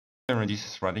Everyone, this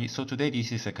is Roddy. So today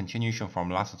this is a continuation from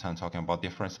last time talking about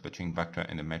difference between vector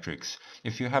and the matrix.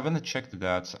 If you haven't checked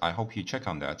that, I hope you check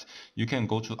on that. You can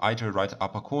go to either right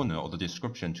upper corner or the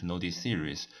description to know this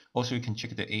series. Also, you can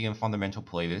check the AM fundamental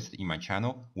playlist in my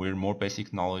channel where more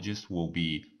basic knowledges will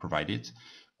be provided.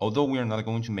 Although we are not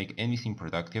going to make anything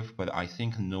productive, but I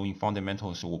think knowing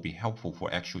fundamentals will be helpful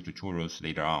for actual tutorials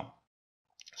later on.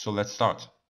 So let's start.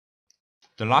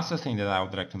 The last thing that I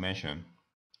would like to mention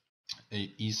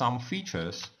is some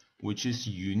features which is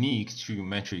unique to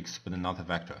matrix but not a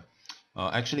vector.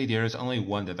 Actually, there is only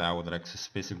one that I would like to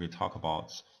specifically talk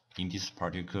about in this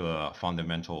particular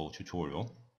fundamental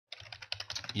tutorial,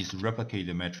 is replicate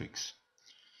the matrix.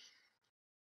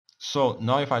 So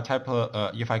now if I type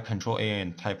if I control A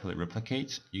and type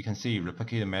replicate, you can see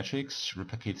replicate the matrix,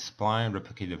 replicate spline,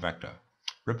 replicate the vector.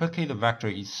 Replicate the vector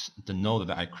is the node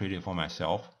that I created for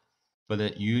myself.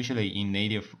 But usually in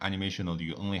native animation node,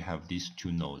 you only have these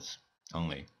two nodes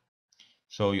only.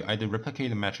 So you either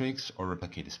replicate the matrix or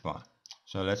replicate the spline.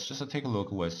 So let's just take a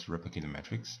look with replicate the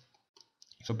matrix.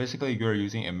 So basically you're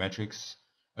using a matrix,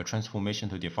 a transformation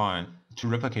to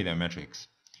replicate a matrix.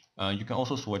 You can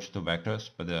also switch to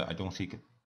vectors, but I don't think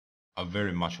a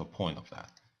very much a point of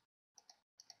that.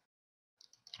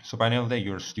 So by the end of the day,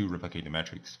 you're still replicating the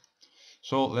matrix.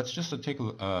 So let's just take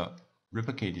a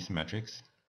replicate this matrix.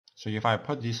 So if I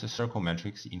put this circle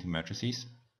matrix into matrices,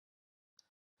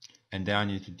 and then I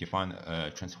need to define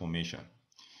a transformation.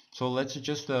 So let's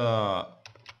just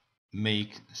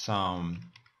make some,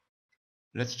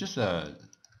 let's just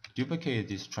duplicate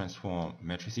this transform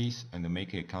matrices and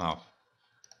make it kind of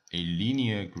a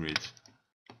linear grid.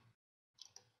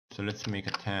 So let's make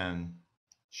a 10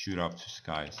 shoot up to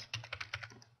skies.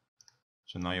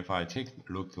 So now if I take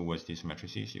a look towards these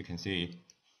matrices, you can see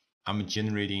I'm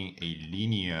generating a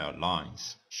linear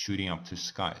lines shooting up to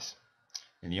skies.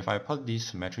 And if I put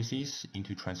these matrices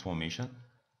into transformation,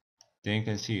 then you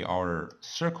can see our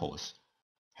circles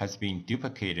has been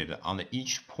duplicated on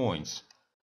each point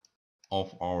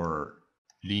of our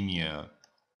linear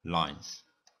lines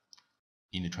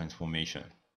in the transformation.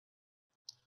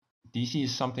 This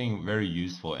is something very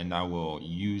useful and I will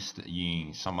use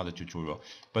in some other tutorial.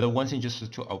 But one thing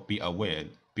just to be aware,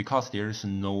 because there is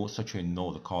no such a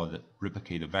node called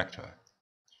replicate vector.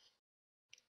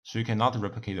 So you cannot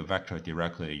replicate a vector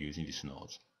directly using this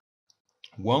node.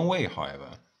 One way, however,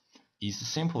 is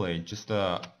simply just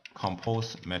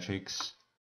compose matrix,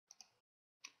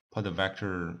 put the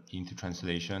vector into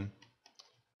translation,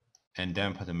 and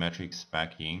then put the matrix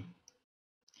back in.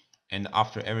 And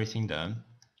after everything done,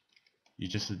 you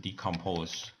just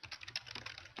decompose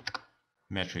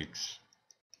matrix.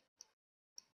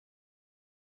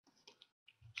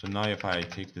 So now if I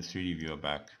take the 3D viewer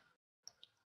back,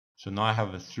 so now I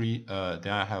have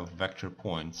then I have vector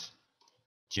points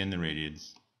generated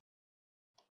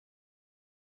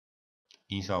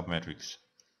inside of matrix.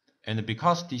 And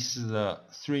because these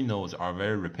three nodes are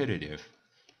very repetitive,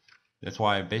 that's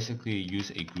why I basically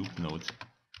use a group node,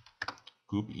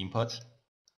 group input,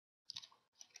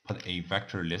 put a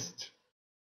vector list,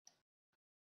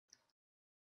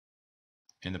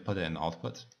 and put an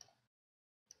output,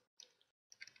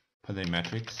 put a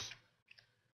matrix,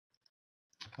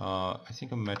 I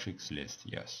think a matrix list,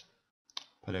 yes,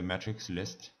 put a matrix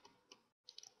list,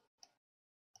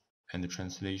 and the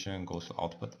translation goes to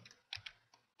output.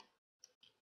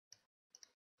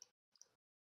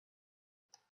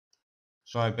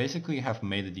 So I basically have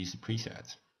made these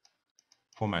presets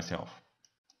for myself.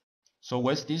 So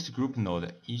with this group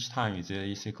node, each time is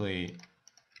basically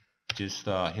just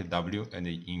hit W and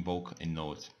invoke a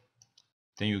node.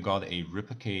 Then you got a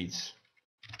replicate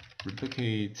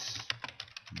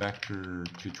vector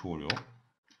tutorial.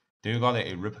 Then you got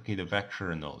a replicate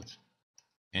vector node,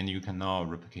 and you can now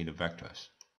replicate the vectors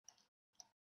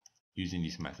using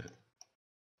this method.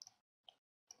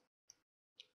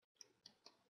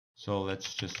 So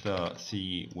let's just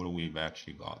see what we've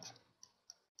actually got.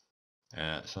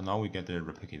 So now we get the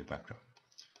replicate vector.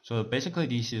 So basically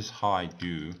this is how I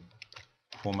do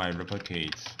for my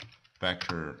replicate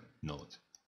vector node.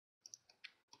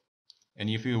 And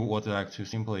if you would like to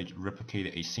simply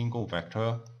replicate a single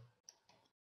vector,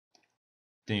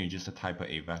 then you just type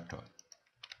a vector.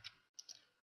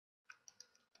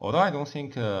 Although I don't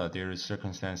think there is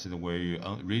circumstances where you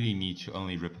really need to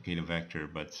only replicate a vector,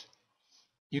 but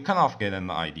you kind of get an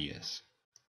ideas.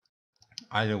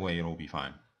 Either way, it will be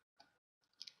fine.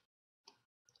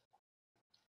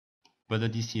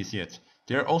 But this is it.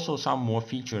 There are also some more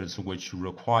features which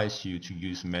requires you to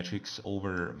use matrix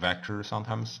over vector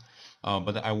sometimes,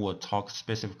 but I will talk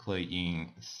specifically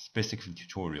in specific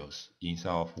tutorials instead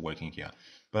of working here.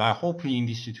 But I hope in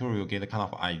this tutorial you get kind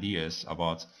of ideas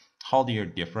about how they are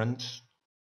different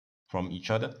from each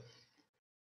other.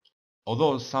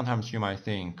 Although sometimes you might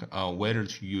think whether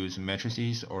to use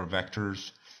matrices or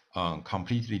vectors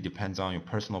completely depends on your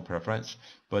personal preference,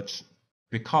 but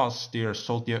because they are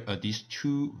so these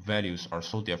two values are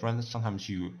so different, sometimes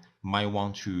you might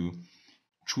want to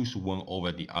choose one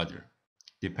over the other.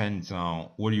 Depends on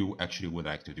what you actually would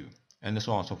like to do, and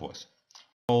so on and so forth.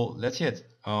 So that's it.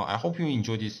 I hope you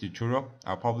enjoyed this tutorial.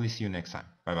 I'll probably see you next time.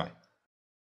 Bye bye.